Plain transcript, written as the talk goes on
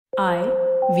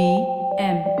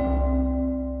IVM.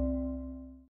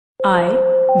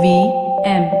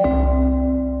 IVM.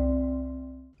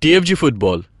 TFG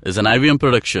Football is an IVM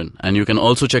production, and you can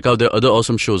also check out their other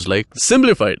awesome shows like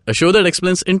Simplified, a show that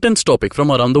explains intense topic from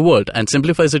around the world and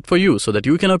simplifies it for you so that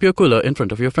you can appear cooler in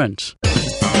front of your friends.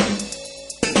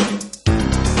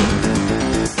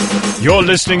 You're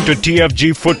listening to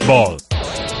TFG Football.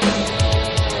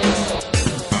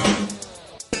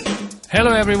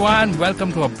 Hello everyone,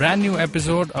 welcome to a brand new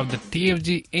episode of the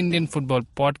TFG Indian Football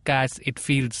Podcast. It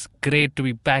feels great to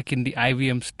be back in the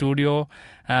IVM studio.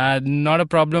 Not a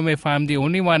problem if I'm the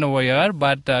only one over here,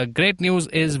 but great news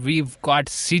is we've got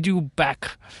Siju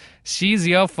back. She's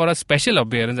here for a special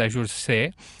appearance, I should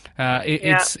say.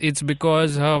 It's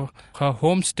because her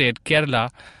home state,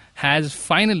 Kerala, has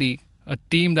finally a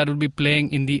team that will be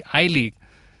playing in the I-League.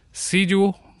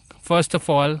 Siju, first of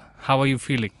all, how are you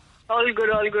feeling? All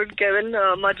good, Kevin.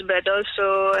 Much better.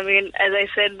 So, as I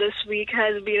said, this week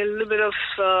has been a little bit of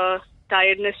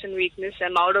tiredness and weakness.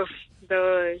 I'm out of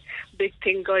the big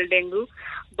thing called dengue.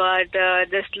 But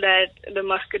just that the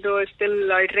mosquito is still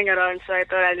loitering around, so I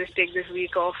thought I'll just take this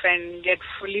week off and get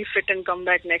fully fit and come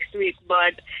back next week.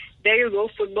 But there you go.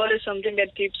 Football is something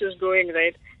that keeps us going,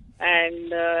 right?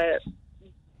 And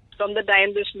from the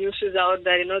time this news is out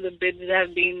that, the bids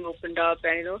have been opened up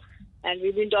and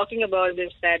we've been talking about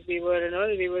this, that we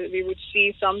would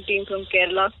see some team from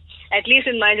Kerala, at least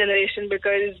in my generation,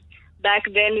 because back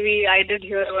then I did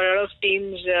hear a lot of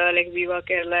teams like Viva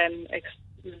Kerala and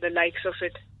the likes of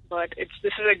it. But this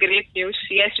is a great news.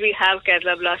 Yes, we have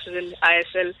Kerala Blasters in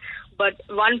ISL, but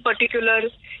one particular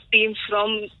team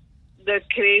from the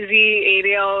crazy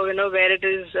area, where it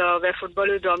is, where football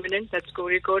is dominant, that's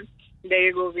Kozhikode. There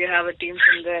you go. We have a team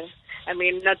from there.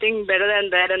 Nothing better than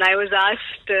that. And I was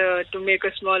asked to make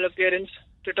a small appearance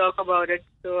to talk about it.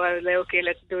 So I was like, okay,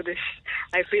 let's do this.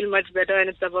 I feel much better, and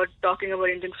it's about talking about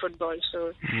Indian football.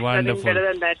 So Wonderful. Nothing better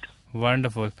than that.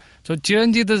 Wonderful. So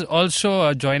Chiranjit is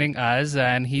also joining us,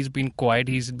 and he's been quiet.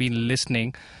 He's been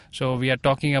listening. So we are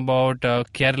talking about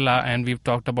Kerala, and we've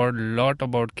talked about a lot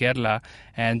about Kerala.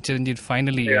 And Chiranjit,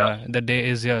 finally, the day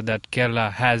is here that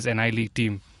Kerala has an I-League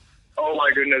team. Oh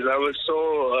my goodness, I was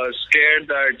so scared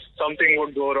that something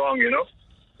would go wrong,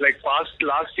 Like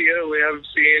last year, we have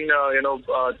seen,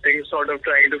 things sort of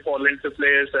trying to fall into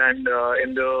place, and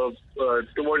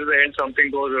towards the end,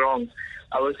 something goes wrong.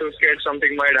 I was so scared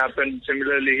something might happen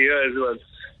similarly here as well.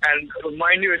 And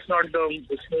mind you, it's not the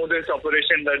smoothest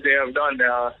operation that they have done.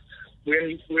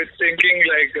 We were thinking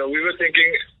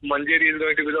Manjeri is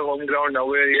going to be the home ground. Now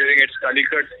we're hearing it's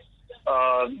Calicut.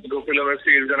 Gokulam FC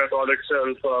is going to call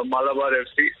itself Malabar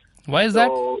FC. Why is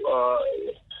that?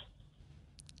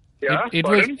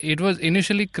 It was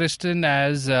initially christened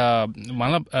as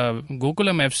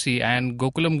Gokulam FC, and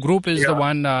Gokulam Group is the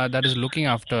one that is looking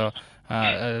after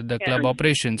the club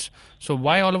operations. So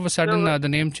why all of a sudden the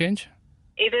name change?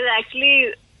 It is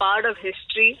actually part of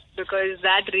history, because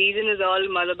that region is all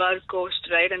Malabar coast,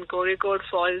 right? And Kozhikode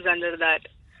falls under that.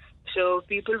 So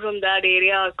people from that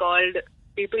area are called...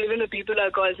 Even the people are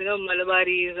called,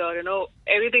 Malabaris, or,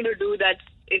 everything to do that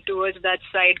towards that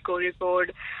side,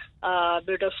 Kozhikode,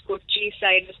 bit of Kochi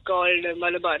side is called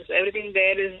Malabar. So everything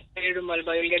there is related to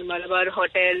Malabar. You'll get Malabar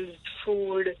hotels,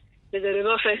 food. There's a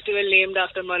river festival named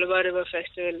after Malabar River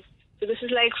Festival. So this is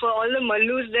like for all the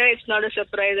Mallus there, it's not a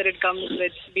surprise that it's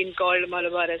been called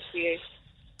Malabar SPA.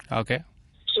 Okay.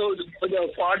 So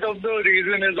the part of the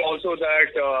reason is also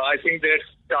that I think they're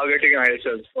targeting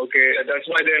ISL. Okay, that's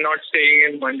why they're not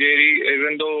staying in Manjeri,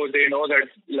 even though they know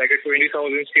that like a 20,000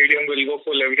 stadium will go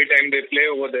full every time they play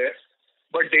over there.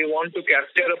 But they want to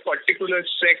capture a particular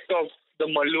sect of the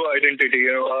Mallu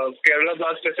identity. Kerala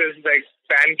Blasters is like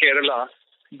pan Kerala,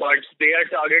 but they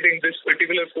are targeting this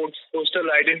particular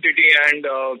coastal identity and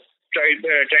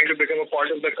trying to become a part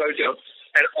of the culture.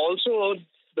 And also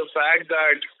the fact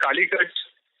that Calicut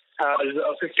has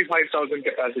a 55,000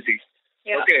 capacity.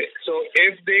 Yeah. Okay, so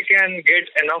if they can get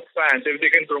enough fans, if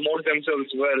they can promote themselves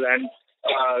well and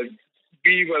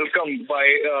be welcomed by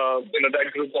that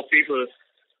group of people,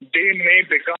 they may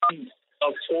become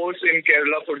a force in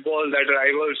Kerala football that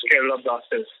rivals Kerala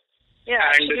Blasters. Yeah,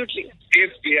 and absolutely.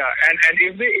 If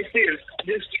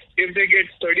they get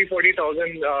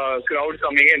 30,000-40,000 crowd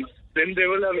coming in, then they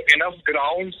will have enough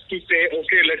grounds to say,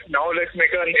 okay, let's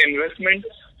make an investment.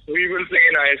 We will play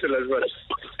in ISL as well.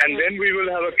 And then we will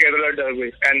have a Kerala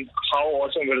derby. And how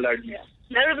awesome will that be? Yeah.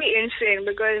 That would be insane,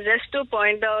 because just to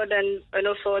point out and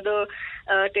further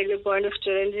take the point of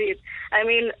Chiranjit,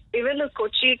 even the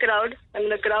Kochi crowd,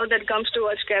 the crowd that comes to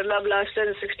watch Kerala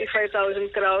Blasters, the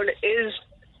 65,000 crowd is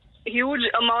huge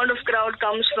amount of crowd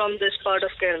comes from this part of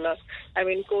Kerala. I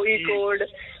mean, Kozhikode,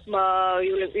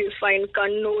 you'll find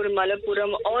Kannur,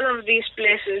 Malappuram, all of these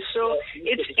places. So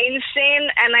it's insane,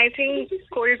 and I think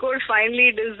Kozhikode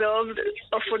finally deserved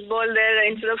a football there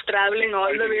instead of traveling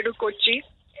all the way to Kochi.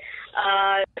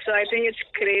 So I think it's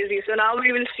crazy. So now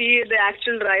we will see the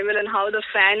actual rival and how the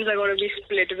fans are going to be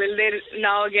split. Will they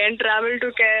now again travel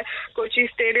to Kochi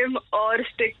Stadium or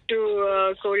stick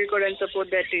to Kozhikode and support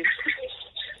their team?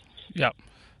 Yeah.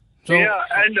 So,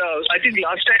 and I think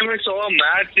last time I saw a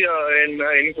match in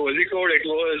Kozhikode, it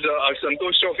was a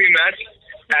Santosh Trophy match,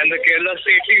 and the Kerala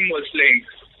State team was playing.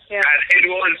 Yeah. And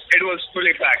it was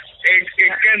fully packed. It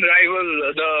can rival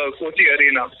the Kochi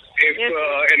Arena if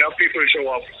enough people show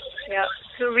up. Yeah.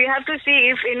 So we have to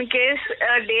see if in case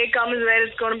a day comes where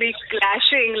it's going to be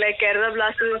clashing, like Kerala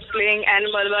Blasters is playing and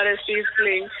Malabar FC is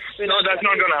playing. No, that's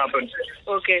not going to happen.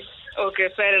 Okay,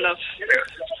 fair enough. Yeah.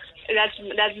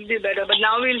 That would be better. But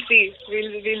now we'll see.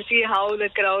 We'll see how the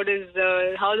crowd is,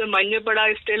 how the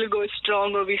Manjapada still goes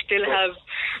strong, or we still have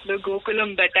the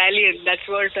Gokulam battalion. That's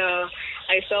what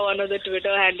I saw one of the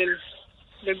Twitter handles.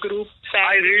 The group fans.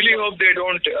 I really hope they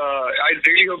don't. I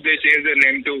really hope they change their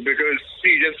name too, because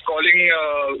see, just calling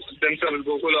themselves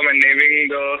Gokulam and naming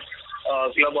the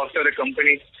club after a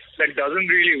company, that doesn't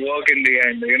really work in the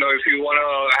end. You know, if you want to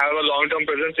have a long-term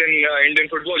presence in Indian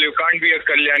football, you can't be a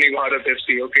Kalyani Bharat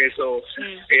FC. Okay, so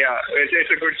yeah, it's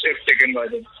a good step taken by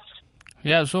them.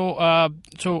 Yeah, so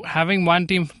having one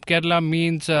team Kerala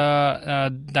means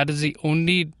that is the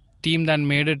only team that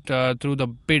made it through the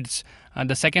bids,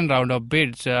 the second round of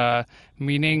bids,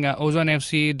 meaning Ozone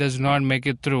FC does not make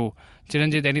it through.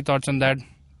 Chiranjit, any thoughts on that?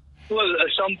 Well,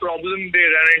 some problem they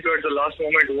ran into at the last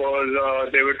moment was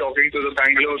they were talking to the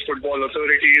Bangalore football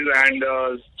authorities, and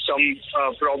some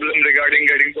problem regarding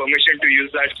getting permission to use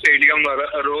that stadium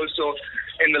arose. So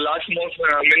in the last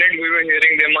minute, we were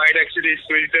hearing they might actually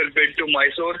switch their bid to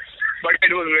Mysore, but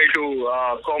it was way too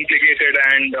complicated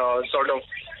and sort of,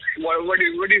 what do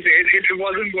you say? It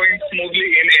wasn't going smoothly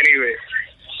in any way.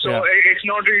 So it's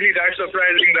not really that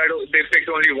surprising that they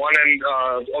picked only one, and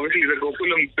obviously the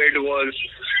Gokulam bid was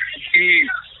the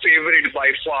favorite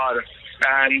by far.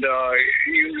 And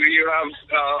you have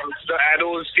the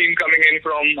Arrows team coming in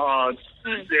from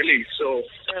Delhi. So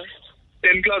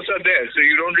 10 clubs are there, so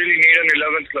you don't really need an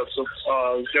 11th club. So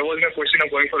there wasn't a question of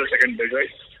going for a second bid,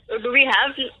 right? Do we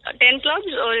have 10 clubs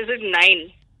or is it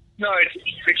 9? No,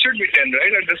 it should be 10,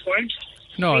 right, at this point?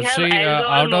 No, we have see,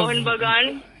 out of Mohun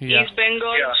Bagan, East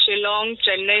Bengal, Shillong,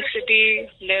 Chennai City,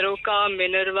 Neroka,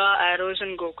 Minerva, Arrows,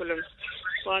 and Gokulam.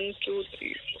 1, 2,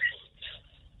 3,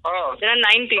 4. Oh. There are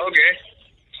 9 teams. Okay.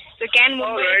 So can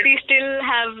Mumbai FC still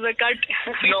have the cut?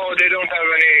 No, they don't have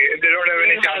any. They don't have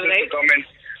any chances to come in.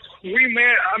 We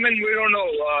don't know.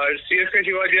 CSK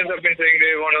Shivajians have been saying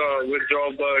they want to withdraw,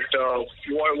 but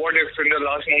what if in the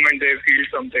last moment they feel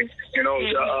something? You know,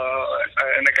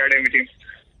 an academy team.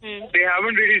 They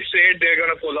haven't really said they're going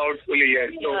to pull out fully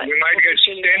yet. So we might get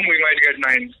 10, we might get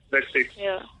 9. Let's see.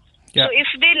 Yeah. So if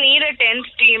they need a 10th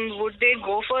team, would they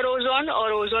go for Ozone, or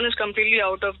Ozone is completely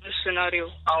out of this scenario?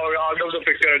 Out of the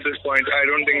picture at this point. I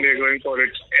don't think they're going for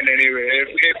it in any way.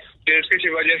 If CSK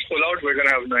Shivajians pull out, we're going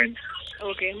to have 9.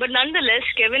 Okay. But nonetheless,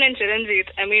 Kevin and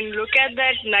Chiranjit, I mean, look at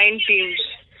that 9 teams.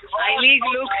 I-League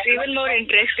looks even more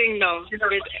interesting now with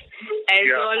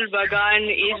Aizawl, Bagan,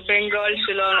 East Bengal,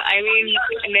 Shillong. I mean,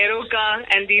 Neroka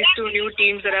and these 2 new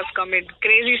teams that have come in.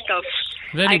 Crazy stuff.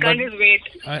 Really, I can't just wait.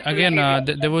 Again,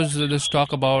 there was this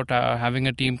talk about having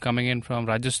a team coming in from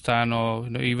Rajasthan or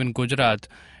even Gujarat.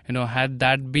 Had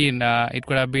that been, it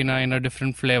could have been in a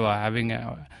different flavor, having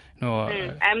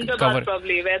Ahmedabad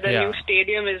probably, where the new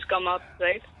stadium has come up,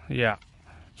 right? Yeah.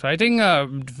 So I think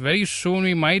very soon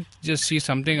we might just see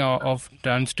something of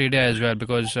Dun Stadia as well,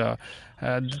 because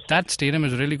that stadium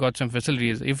has really got some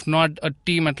facilities. If not a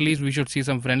team, at least we should see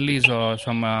some friendlies or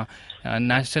some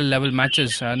national level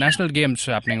matches, national games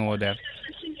happening over there.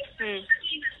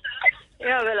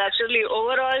 Yeah, well, absolutely.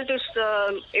 Overall,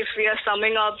 if we are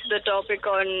summing up the topic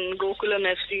on Gokulam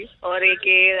FC, or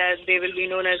aka as they will be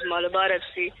known as Malabar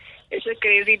FC, it's a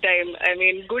crazy time. I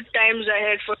mean, good times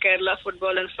ahead for Kerala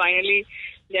football, and finally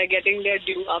they are getting their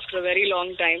due after a very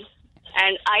long time.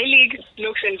 And I-League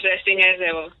looks interesting as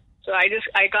ever. So I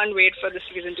can't wait for the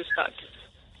season to start.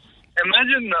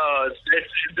 Imagine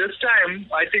this time,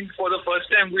 I think for the first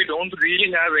time, we don't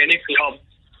really have any club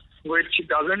which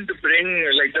doesn't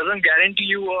guarantee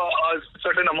you a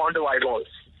certain amount of eyeballs.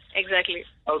 Exactly.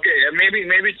 Okay, maybe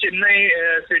Chennai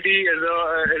City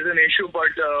is an issue,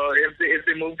 but if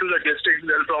they move to the district,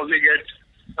 they'll probably get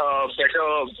better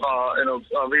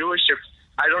viewership.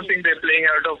 I don't think they're playing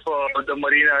out of the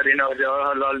Marina Arena or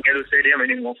Jawaharlal Nehru Stadium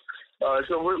anymore.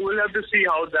 So we'll have to see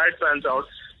how that pans out.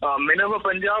 Minerva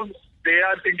Punjab, they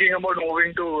are thinking about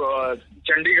moving to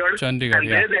Chandigarh, and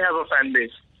there they have a fan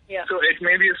base. Yeah. So it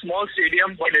may be a small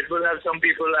stadium, but it will have some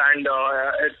people, and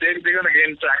they're going to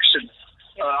gain traction.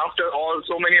 After all,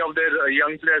 so many of their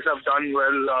young players have done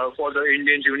well for the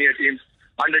Indian junior teams,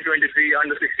 under 23,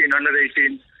 under 16, under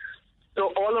 18.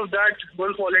 So all of that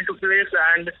will fall into place,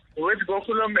 and with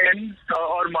Gokulam in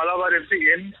or Malabar FC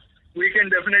in, we can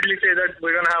definitely say that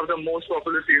we're going to have the most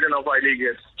popular season of I-League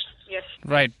yet. Yes.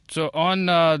 Right. So on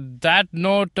that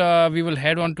note, we will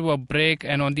head on to a break,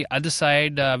 and on the other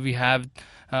side, we have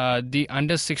the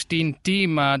under-16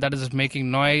 team that is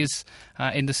making noise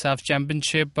in the SAF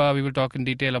Championship. We will talk in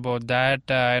detail about that,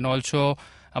 and also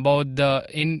about the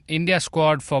India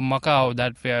squad for Macau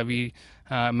that we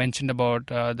mentioned about,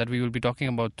 that we will be talking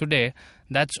about today.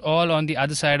 That's all on the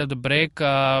other side of the break.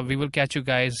 We will catch you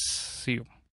guys. See you.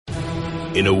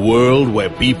 In a world where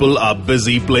people are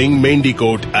busy playing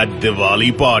Mendicott at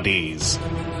Diwali parties,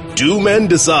 two men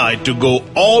decide to go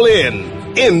all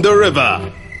in the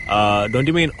river. Don't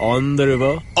you mean on the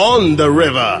river? On the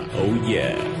river. Oh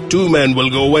yeah. Two men will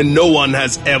go where no one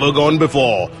has ever gone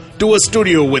before, to a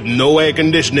studio with no air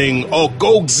conditioning or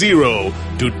Coke Zero,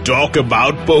 to talk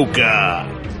about poker.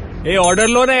 Hey, order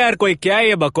lo na yaar, koi kya hai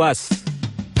ye bakwas?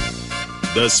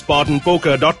 The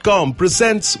SpartanPoker.com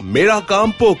presents Mera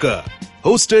Kaam Poker,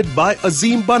 hosted by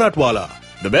Azim Banatwala.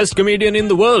 The best comedian in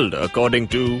the world, according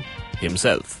to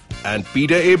himself. And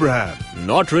Peter Abraham.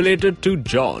 Not related to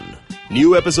John.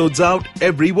 New episodes out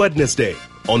every Wednesday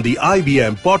on the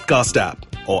IBM podcast app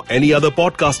or any other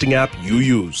podcasting app you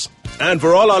use. And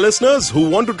for all our listeners who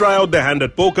want to try out their hand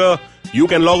at poker, you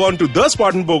can log on to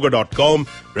thespartanpoker.com,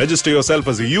 register yourself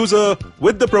as a user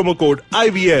with the promo code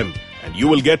IBM, and you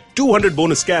will get 200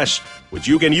 bonus cash, which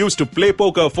you can use to play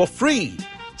poker for free.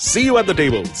 See you at the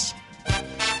tables.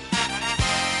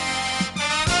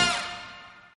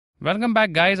 Welcome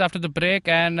back, guys, after the break,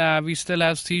 and we still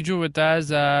have Siju with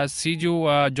us.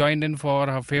 Siju joined in for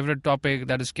her favorite topic,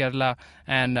 that is Kerala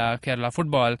and Kerala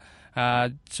football.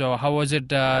 So how was it,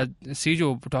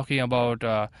 Siju, talking about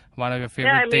one of your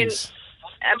favorite things?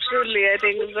 Absolutely. I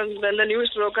think when the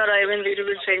news broke out, I even really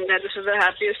was saying that this is the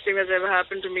happiest thing that's ever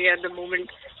happened to me at the moment.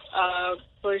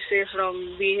 Per se,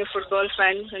 from being a football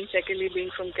fan, and secondly being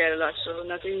from Kerala. So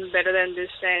nothing better than this,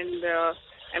 and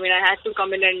I had to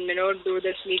come in and do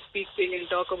the sneak peek thing and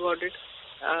talk about it,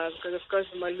 because of course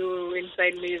Mallu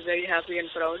inside me is very happy and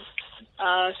proud.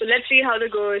 So let's see how the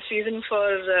season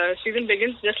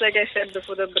begins. Just like I said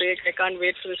before the break, I can't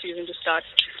wait for the season to start,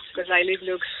 because I-League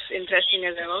looks interesting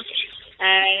as ever.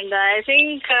 And I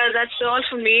think that's all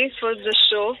for me for the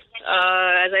show.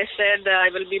 As I said,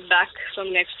 I will be back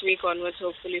from next week onwards,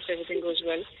 hopefully, if everything goes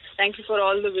well. Thank you for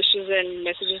all the wishes and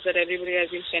messages that everybody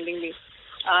has been sending me.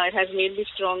 It has made me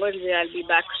stronger. I'll be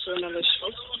back soon on the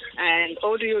show. And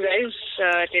over to you guys.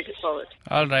 Take it forward.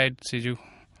 All right, Siju.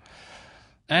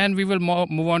 And we will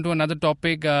move on to another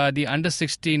topic. The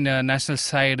under-16 national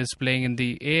side is playing in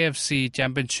the AFC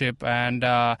Championship. And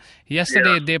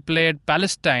yesterday they played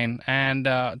Palestine. And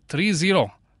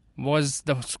 3-0 was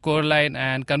the scoreline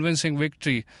and convincing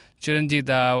victory. Chiranjit,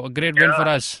 a great win for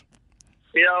us.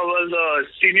 Yeah, well, the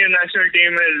senior national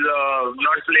team is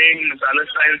not playing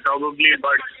Palestine probably,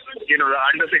 but, the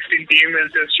under-16 team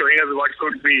is just showing us what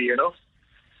could be,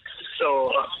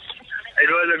 So it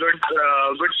was a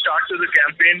good start to the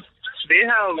campaign. They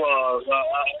have,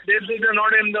 they're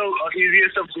not in the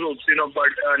easiest of groups,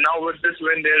 but now with this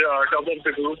win, they're top of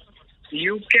the group.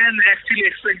 You can actually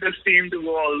expect this team to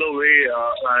go all the way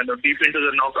deep into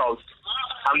the knockouts.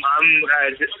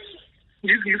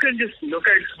 You can just look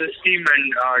at this team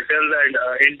and tell that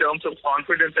in terms of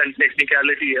confidence and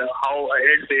technicality, how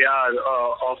ahead they are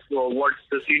of what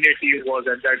the senior team was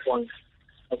at that point.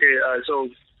 Okay, so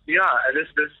yeah, this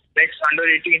next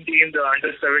under-18 team, the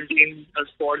under-17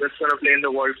 squad that's going to play in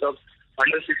the World Cup,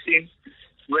 under-16,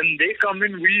 when they come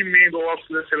in, we may go up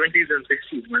to the 70s and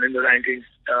 60s in the rankings.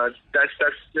 That's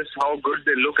just how good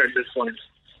they look at this point.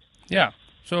 Yeah.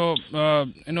 So,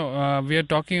 we are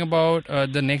talking about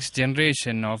the next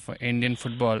generation of Indian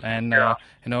football, and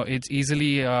it's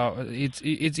easy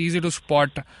to spot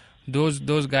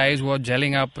those guys who are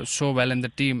gelling up so well in the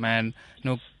team, and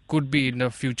could be in the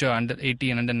future under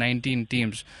 18, under 19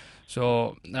 teams.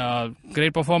 So,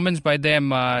 great performance by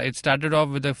them. It started off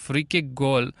with a free kick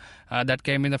goal that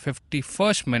came in the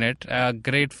 51st minute. A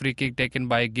great free kick taken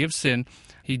by Gibson.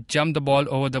 He jumped the ball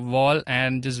over the wall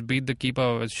and just beat the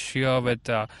keeper with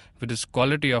his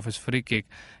quality of his free kick.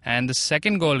 And the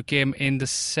second goal came in the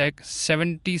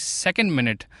 72nd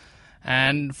minute.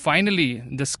 And finally,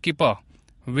 the skipper,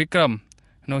 Vikram,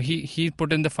 he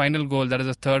put in the final goal. That is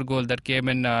the third goal that came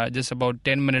in just about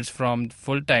 10 minutes from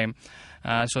full time.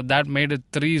 So that made it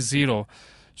 3-0.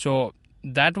 So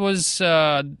that was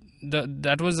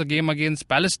the game against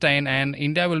Palestine, and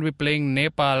India will be playing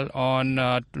Nepal on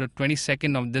the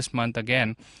 22nd of this month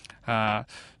again.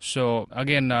 So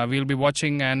again, we'll be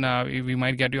watching, and we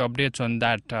might get you updates on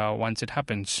that once it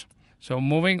happens. So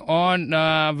moving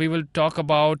on, we will talk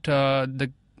about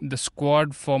the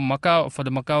squad for Macau, for the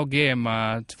Macau game,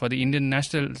 for the Indian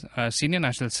national senior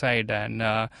national side, and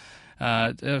a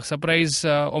surprise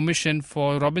omission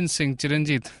for Robin Singh,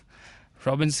 Chiranjit.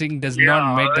 Robin Singh does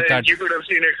not make the cut. You could have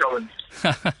seen it coming.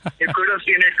 You could have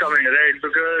seen it coming, right?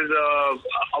 Because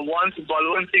once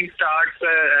Balwant Singh starts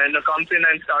and comes in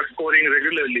and starts scoring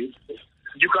regularly,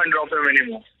 you can't drop him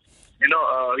anymore.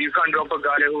 You can't drop a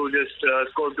guy who just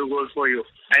scored 2 goals for you,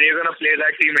 and you're gonna play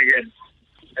that team again,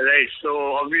 right?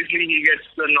 So obviously he gets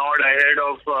the nod ahead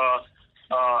of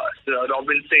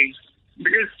Robin Singh,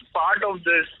 because part of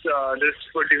this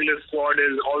particular squad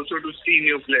is also to see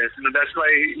new players. That's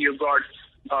why you've got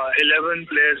 11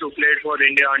 players who played for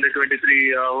India under-23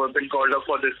 who have been called up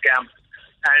for this camp.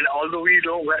 And although we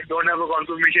don't have a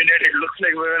confirmation yet, it looks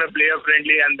like we're going to play a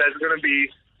friendly, and that's going to be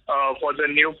for the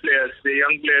new players, the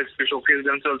young players, to showcase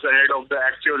themselves ahead of the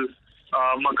actual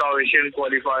Macau Asian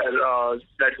qualifier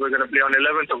that we're going to play on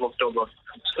 11th of October.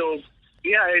 So,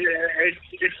 yeah,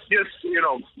 it's just,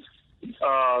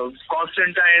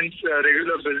 Constantine's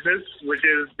regular business, which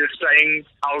is just trying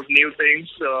out new things,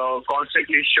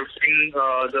 constantly shifting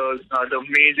the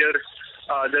major,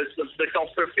 the top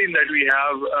 15 that we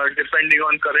have, depending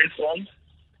on current form,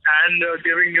 and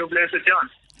giving new players a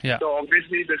chance. Yeah. So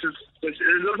obviously this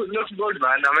looks good,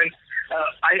 man. I mean,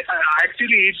 I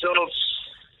actually sort of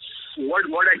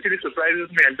what actually surprises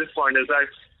me at this point is that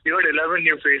you got 11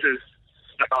 new faces,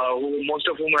 most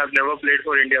of whom have never played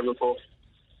for India before.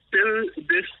 Still,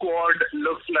 this squad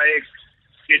looks like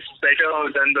it's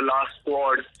better than the last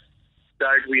squad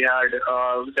that we had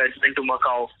that went to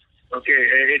Macau. Okay,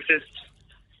 it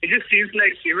just seems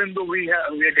like even though we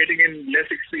are getting in less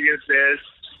experienced players,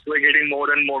 we're getting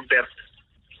more and more depth.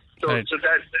 So, right. So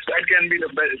that can be the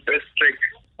best trick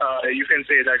you can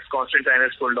say that Constantine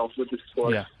has pulled off with this squad.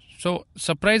 Yeah. So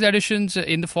surprise additions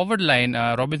in the forward line.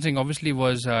 Robin Singh obviously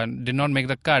did not make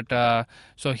the cut.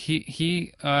 So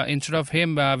he instead of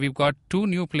him, we've got 2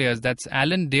 new players. That's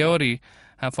Alan Deori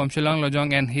from Shillong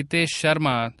Lojong and Hitesh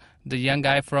Sharma, the young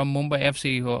guy from Mumbai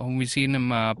FC, whom we seen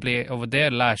him play over there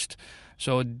last.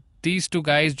 So these 2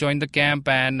 guys joined the camp,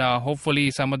 and hopefully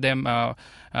some of them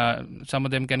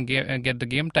can get the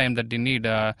game time that they need.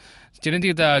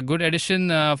 Chiranjit, a good addition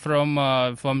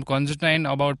from Constantine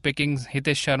about picking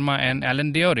Hitesh Sharma and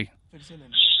Alan Deori. So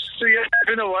yeah, it's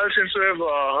been a while since we've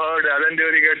heard Alan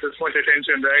Deori get this much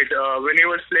attention, right? When he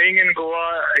was playing in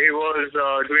Goa, he was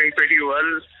doing pretty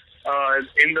well.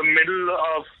 In the middle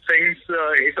of things,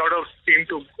 he sort of seemed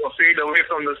to fade away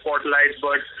from the spotlight,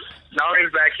 but now he's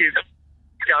back. He's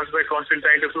chance by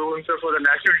Constantine to prove himself for the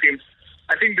national team.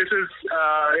 I think this is,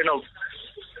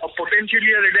 a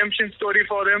potentially a redemption story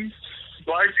for him.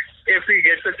 But if he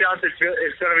gets a chance, it's going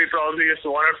to be probably just 1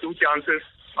 or 2 chances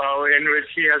in which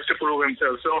he has to prove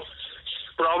himself. So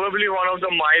probably one of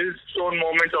the milestone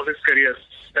moments of his career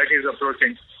that he's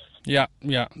approaching. Yeah.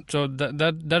 So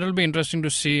that will be interesting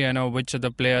to see. Which of the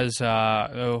players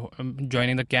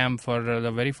joining the camp for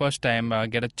the very first time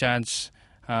get a chance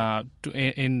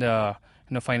in the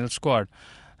final squad.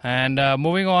 And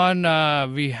moving on,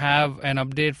 we have an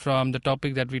update from the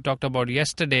topic that we talked about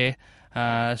yesterday.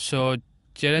 So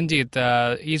Chiranjit,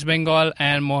 East Bengal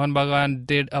and Mohun Bagan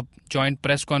did a joint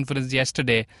press conference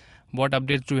yesterday. What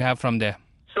updates do you have from there?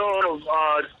 So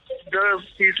the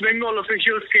East Bengal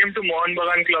officials came to Mohun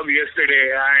Bagan Club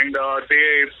yesterday, and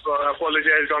they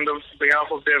apologized on the behalf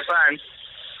of their fans.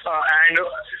 And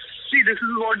see, this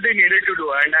is what they needed to do,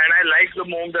 and I like the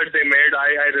move that they made.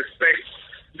 I respect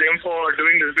them for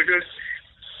doing this, because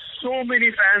so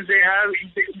many fans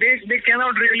they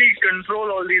cannot really control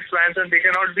all these fans, and they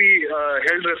cannot be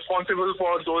held responsible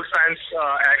for those fans'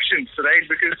 actions, right?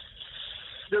 Because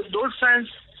those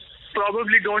fans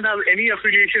probably don't have any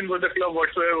affiliation with the club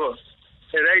whatsoever,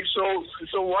 right? So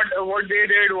what they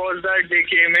did was that they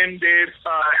came in, they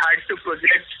had to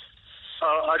project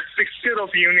a picture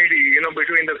of unity,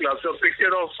 between the clubs, a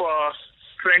picture of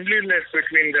friendliness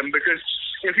between them, because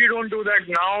if you don't do that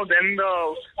now, then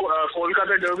the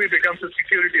Kolkata derby becomes a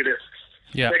security risk.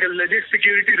 Yeah. Like a legit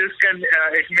security risk, and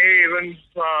it may even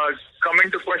come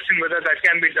into question whether that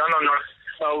can be done or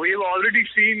not. We've already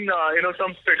seen,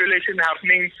 some speculation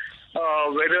happening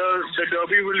whether the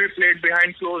derby will be played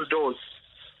behind closed doors.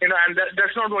 And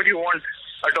that's not what you want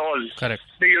at all. Correct.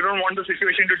 You don't want the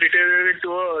situation to deteriorate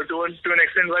to an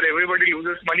extent where everybody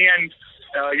loses money and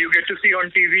you get to see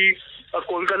on TV a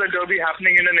Kolkata derby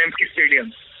happening in an empty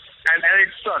stadium. And it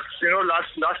sucks.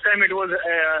 Last time it was,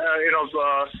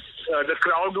 the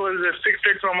crowd was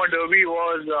restricted from a derby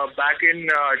was back in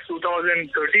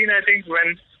 2013, I think,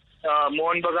 when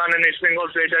Mohun Bagan and East Bengal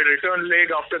played that return leg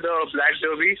after the Black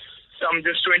Derby.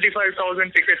 Just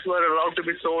 25,000 tickets were allowed to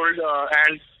be sold,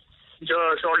 and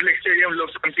the Salt Lake Stadium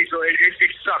looked empty, so it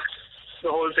sucked, the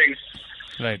whole thing.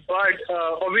 Right. But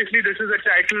obviously this is a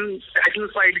title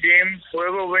fight game.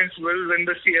 Whoever wins will win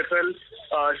the CFL.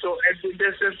 So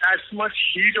there's as much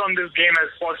heat on this game as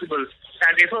possible.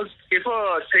 And if a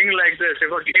thing like this,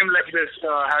 if a game like this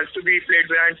has to be played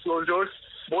behind closed doors,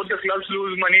 both the clubs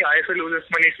lose money, IFL loses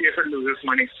money, CFL loses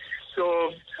money. So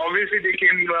obviously they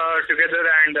came together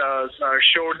and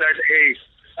showed that, hey,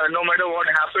 no matter what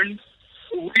happened,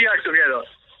 we are together.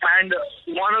 And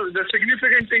one of the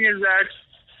significant thing is that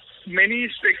many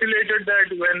speculated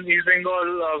that when East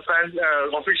Bengal fans,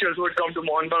 officials would come to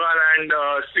Mohun Bagan and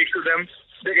speak to them,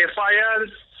 the FIR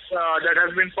that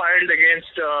has been filed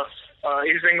against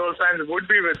East Bengal fans would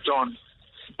be withdrawn.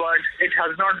 But it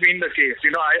has not been the case.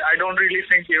 I don't really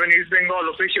think even East Bengal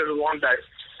officials want that.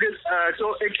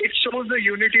 So it shows the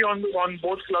unity on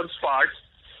both clubs' parts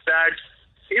that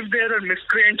if there are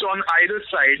miscreants on either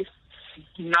side,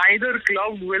 neither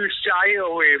club will shy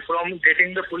away from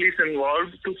getting the police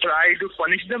involved to try to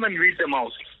punish them and weed them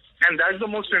out. And that's the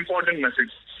most important message.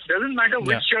 Doesn't matter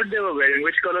which shirt they were wearing,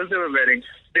 which colors they were wearing.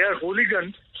 They are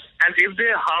hooligans, and if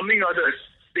they are harming others,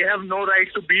 they have no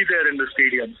right to be there in the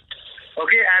stadium.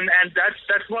 Okay, and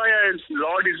that's why I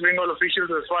laud East Bengal officials,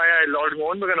 that's why I laud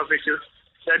Mohun Bagan officials,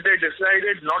 that they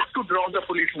decided not to drop the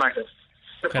police matter.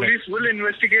 The police will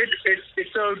investigate.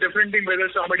 It's a different thing whether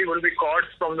somebody will be caught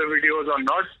from the videos or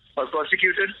not, or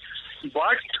prosecuted.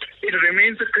 But it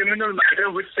remains a criminal matter,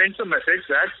 which sends a message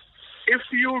that if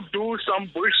you do some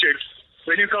bullshit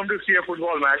when you come to see a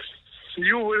football match,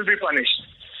 you will be punished.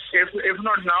 If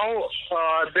not now,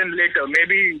 then later.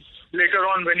 Maybe later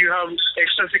on when you have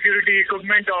extra security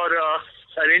equipment or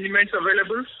arrangements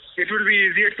available, it will be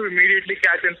easier to immediately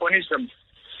catch and punish them.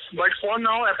 But for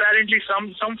now, apparently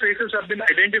some faces have been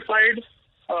identified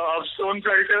of stone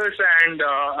pelters and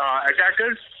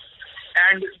attackers,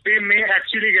 and they may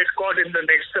actually get caught in the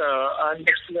next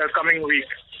coming week.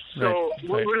 So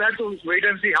we'll have to wait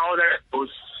and see how that goes.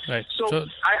 Right. So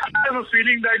I have a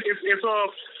feeling that if a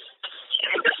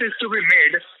test is to be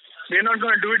made, they're not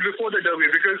going to do it before the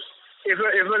derby, because if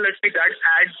let's say that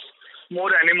adds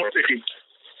more animosity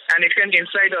and it can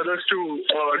incite others to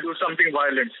do something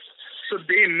violent. So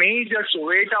they may just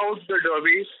wait out the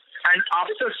derby and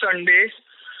after Sunday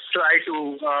try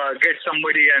to get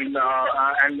somebody and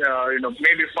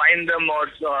maybe find them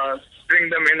or bring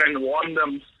them in and warn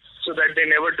them so that they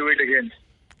never do it again.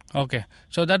 Okay,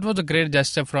 so that was a great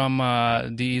gesture from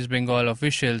the East Bengal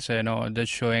officials,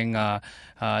 just showing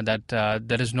that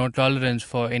there is no tolerance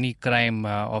for any crime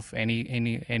of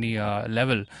any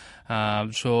level.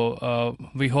 So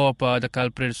we hope the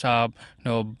culprits are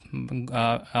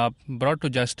brought to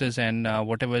justice, and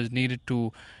whatever is needed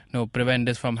to prevent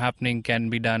this from happening can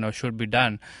be done or should be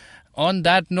done. On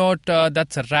that note,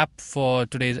 that's a wrap for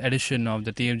today's edition of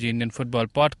the TFG Indian Football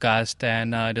Podcast,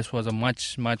 and this was a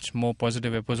much more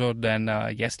positive episode than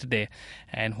yesterday,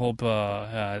 and hope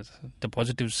the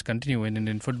positives continue in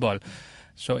Indian football.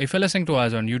 So if you're listening to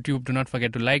us on YouTube, do not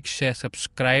forget to like, share,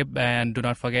 subscribe, and do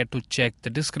not forget to check the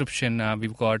description.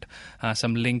 We've got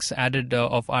some links added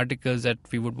of articles that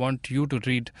we would want you to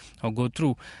read or go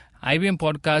through. IBM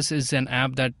Podcast is an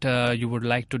app that you would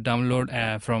like to download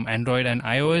from Android and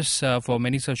iOS for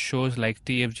many such shows like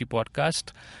TFG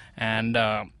Podcast. And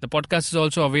the podcast is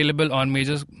also available on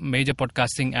major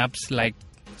podcasting apps like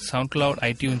SoundCloud,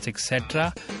 iTunes,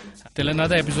 etc. Till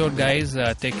another episode, guys.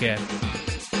 Take care.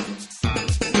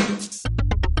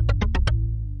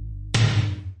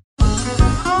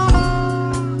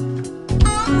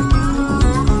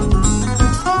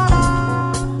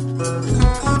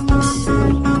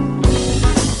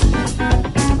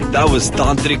 That was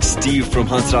Tantrik Steve from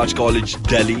Hansraj College,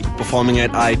 Delhi, performing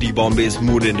at IIT Bombay's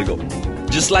Mood Indigo.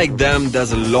 Just like them,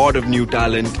 there's a lot of new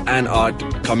talent and art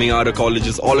coming out of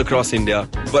colleges all across India,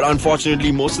 but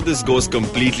unfortunately most of this goes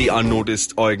completely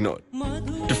unnoticed or ignored.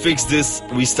 To fix this,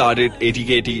 we started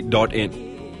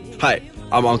atkt.in. Hi,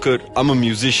 I'm Ankur, I'm a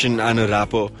musician and a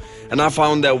rapper, and I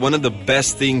found that one of the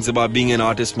best things about being an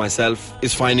artist myself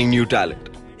is finding new talent.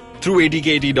 Through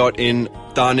atkt.in,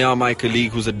 Tanya, my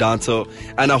colleague who's a dancer,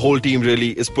 and our whole team really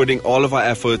is putting all of our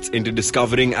efforts into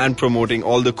discovering and promoting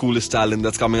all the coolest talent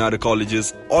that's coming out of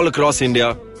colleges all across India.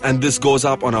 And this goes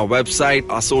up on our website,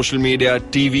 our social media,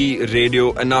 TV,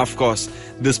 radio, and now, of course,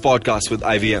 this podcast with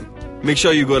IVM. Make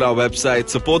sure you go to our website,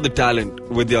 support the talent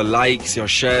with your likes, your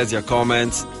shares, your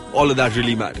comments. All of that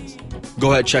really matters.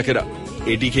 Go ahead, check it out.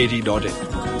 atkt.in.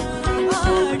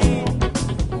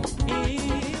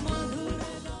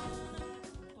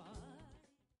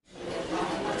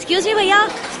 Excuse me भैया,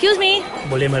 excuse me.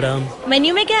 बोलिए madam.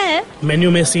 Menu में क्या है? Menu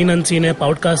में scene unseen है,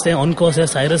 podcast है, on course है,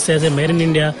 Cyrus है, made in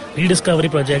India, rediscovery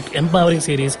project, empowering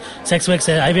series, sex wax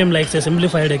है, IVM लाइक्स है,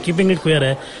 सिंप्लीफाइड है, कीपिंग इट क्वियर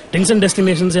है, ड्रिंक्स एंड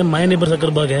डेस्टिनेशंस है, माय नेबर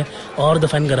जकरबर्ग है और द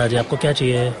फैन गराज है। आपको क्या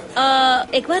चाहिए?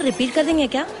 एक बार रिपीट कर देंगे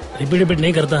क्या? रिपीट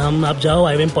नहीं करता हम। आप जाओ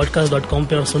IVMpodcast.com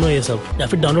पे और सुनो ये सब, या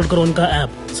फिर डाउनलोड करो उनका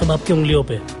ऐप, सब आपकी उंगलियों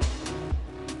पे।